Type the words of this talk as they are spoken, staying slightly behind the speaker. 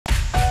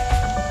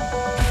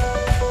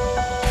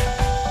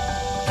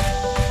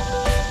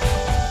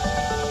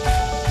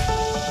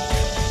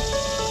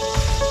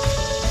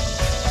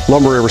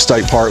Lumber River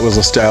State Park was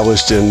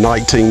established in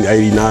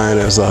 1989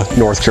 as a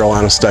North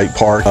Carolina state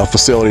park.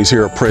 Facilities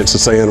here at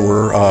Princess Anne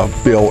were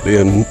built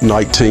in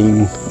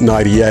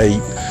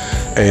 1998,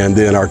 and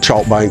then our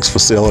Chalk Banks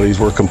facilities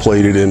were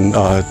completed in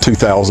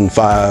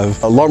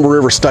 2005. Lumber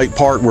River State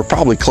Park, we're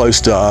probably close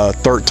to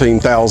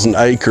 13,000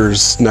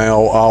 acres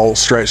now, all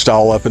stretched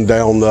all up and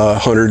down the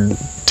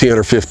 110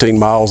 or 15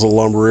 miles of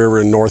Lumber River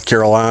in North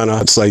Carolina.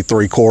 I'd say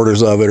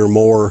 3/4 of it or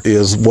more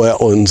is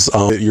wetlands.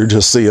 You're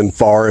just seeing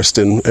forest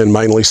and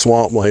mainly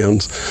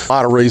swamplands. A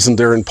lot of reasons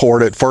they're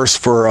important. First,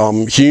 for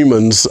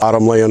humans,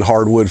 bottomland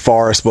hardwood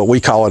forest, but we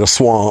call it a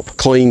swamp.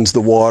 Cleans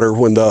the water.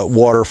 When the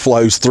water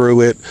flows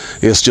through it,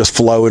 it's just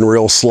flowing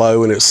real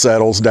slow and it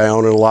settles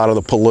down, and a lot of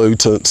the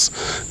pollutants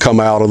come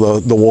out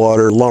of the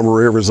water. Lumber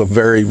River is a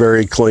very,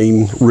 very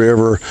clean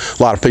river.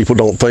 A lot of people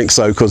don't think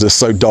so because it's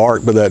so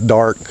dark, but that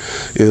dark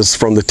is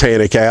from the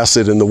tannic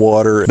acid in the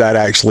water. That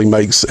actually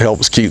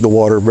helps keep the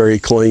water very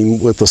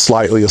clean with the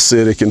slightly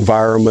acidic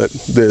environment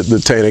that the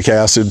tannic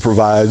acid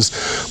provides.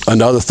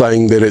 Another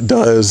thing that it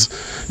does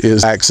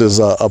is acts as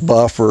a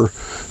buffer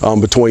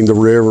between the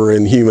river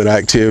and human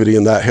activity,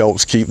 and that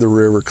helps keep the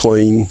river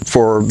clean.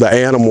 For the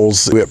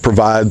animals, it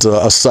provides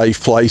a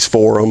safe place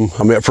for them.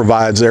 It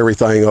provides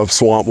everything. A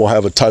swamp will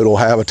have a total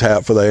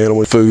habitat for the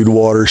animal: food,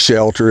 water,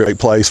 shelter, a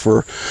place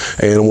for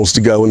animals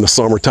to go in the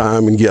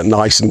summertime and get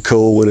nice and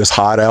cool when it's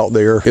hot out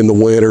there. In the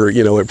winter,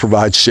 it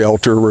provides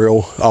shelter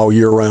all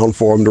year round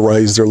for them to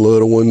raise their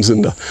little ones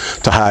and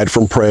to hide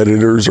from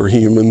predators or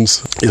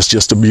humans. It's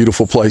just a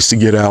beautiful place to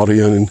get out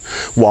in and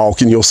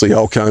walk, and you'll see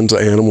all kinds of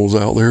animals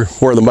out there.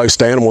 Where the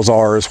most animals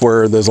are is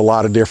where there's a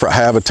lot of different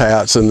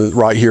habitats, and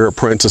right here at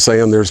Princess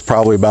Anne there's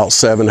probably about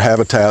 7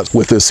 habitats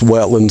with this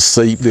wetland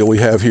seep that we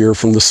have here,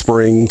 from the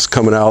springs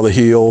coming out of the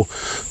hill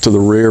to the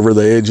river,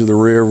 the edge of the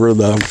river,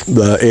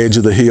 the edge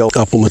of the hill.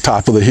 Up on the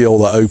top of the hill,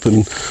 the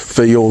open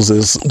fields,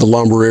 is the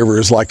Lumber River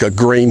is like a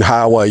green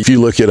highway. If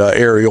you look at an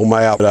aerial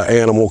map, an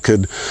animal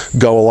could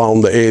go along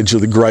the edge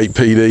of the Great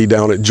PD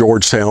down at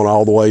Georgetown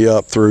all the way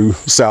up through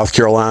South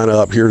Carolina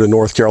up here to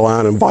North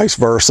Carolina and vice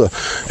versa,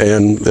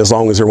 and as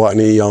long as there wasn't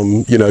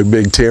any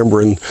big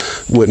timber, and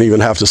wouldn't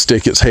even have to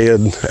stick its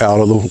head out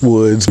of the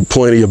woods.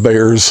 Plenty of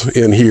bears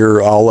in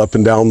here all up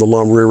and down the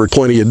Lumber River.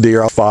 Plenty of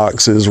deer,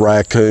 foxes,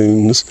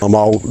 raccoons,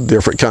 all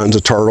different kinds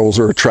of turtles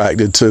are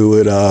attracted to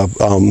it.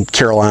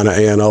 Carolina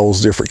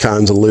anoles, different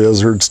kinds of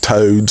lizards,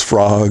 toads,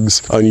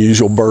 frogs,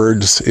 unusual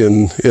birds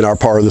in our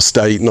part of the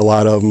state, and a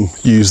lot of them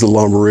use the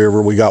Lumber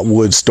River. We got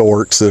wood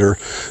storks that are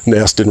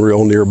nesting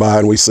real nearby,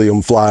 and we see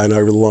them flying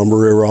over the Lumber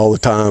River all the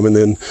time. And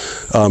then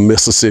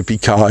Mississippi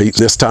kites.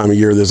 This time of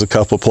year there's a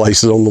couple of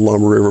places on the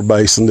Lumber River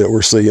basin that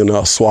we're seeing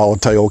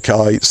swallowtail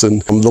kites.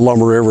 And the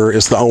Lumber River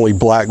is the only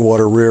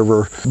blackwater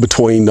river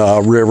between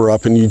river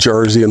up in New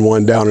Jersey and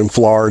one down in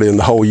Florida in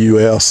the whole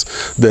U.S.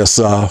 that's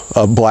a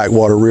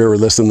blackwater river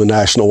that's in the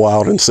National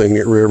Wild and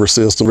Scenic River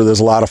system. There's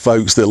a lot of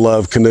folks that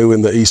love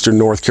canoeing the eastern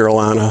North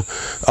Carolina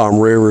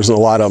rivers, and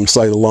a lot of them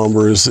say the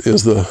Lumber is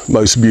the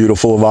most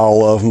beautiful of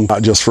all of them,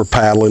 not just for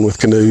paddling with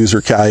canoes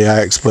or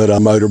kayaks, but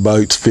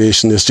motorboats,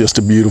 fishing. It's just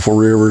a beautiful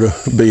river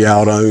to be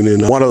out on.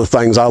 And one of the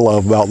things I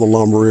love about the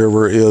Lumber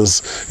River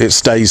is it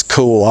stays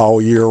cool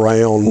all year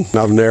round.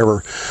 I've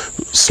never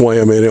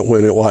swam in it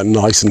when it wasn't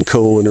nice and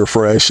cool and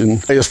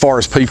refreshing. As far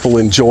as people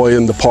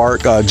enjoying the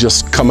park,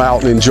 just come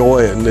out and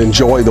enjoy it and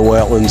enjoy the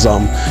wetlands.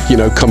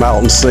 Come out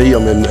and see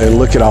them and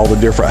look at all the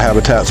different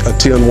habitats.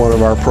 Attend one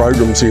of our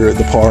programs here at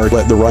the park.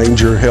 Let the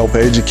ranger help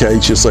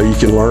educate you so you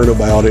can learn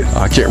about it.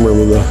 I can't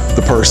remember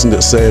the person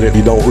that said it.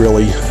 You don't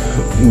really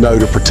know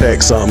to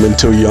protect something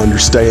until you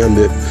understand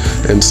it.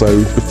 And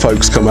so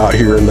folks come out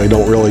here and they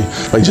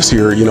just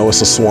hear,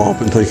 it's a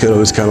swamp and think,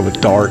 it's kind of a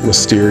dark,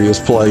 mysterious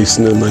place.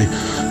 And then they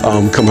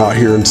come out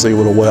here and see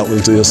what a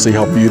wetlands is, see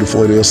how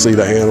beautiful it is, see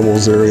the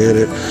animals that are in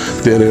it.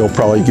 Then it'll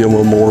probably give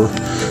them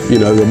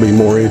they'll be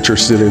more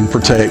interested in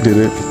protecting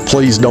it.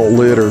 Please don't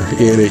litter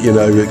in it.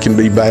 It can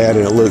be bad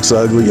and it looks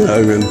ugly,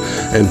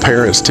 and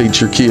parents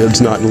teach your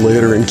kids not to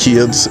litter, and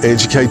kids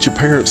educate your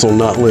parents on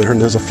not littering.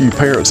 There's a few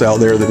parents out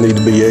there that need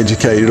to be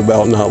educated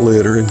about not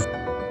littering.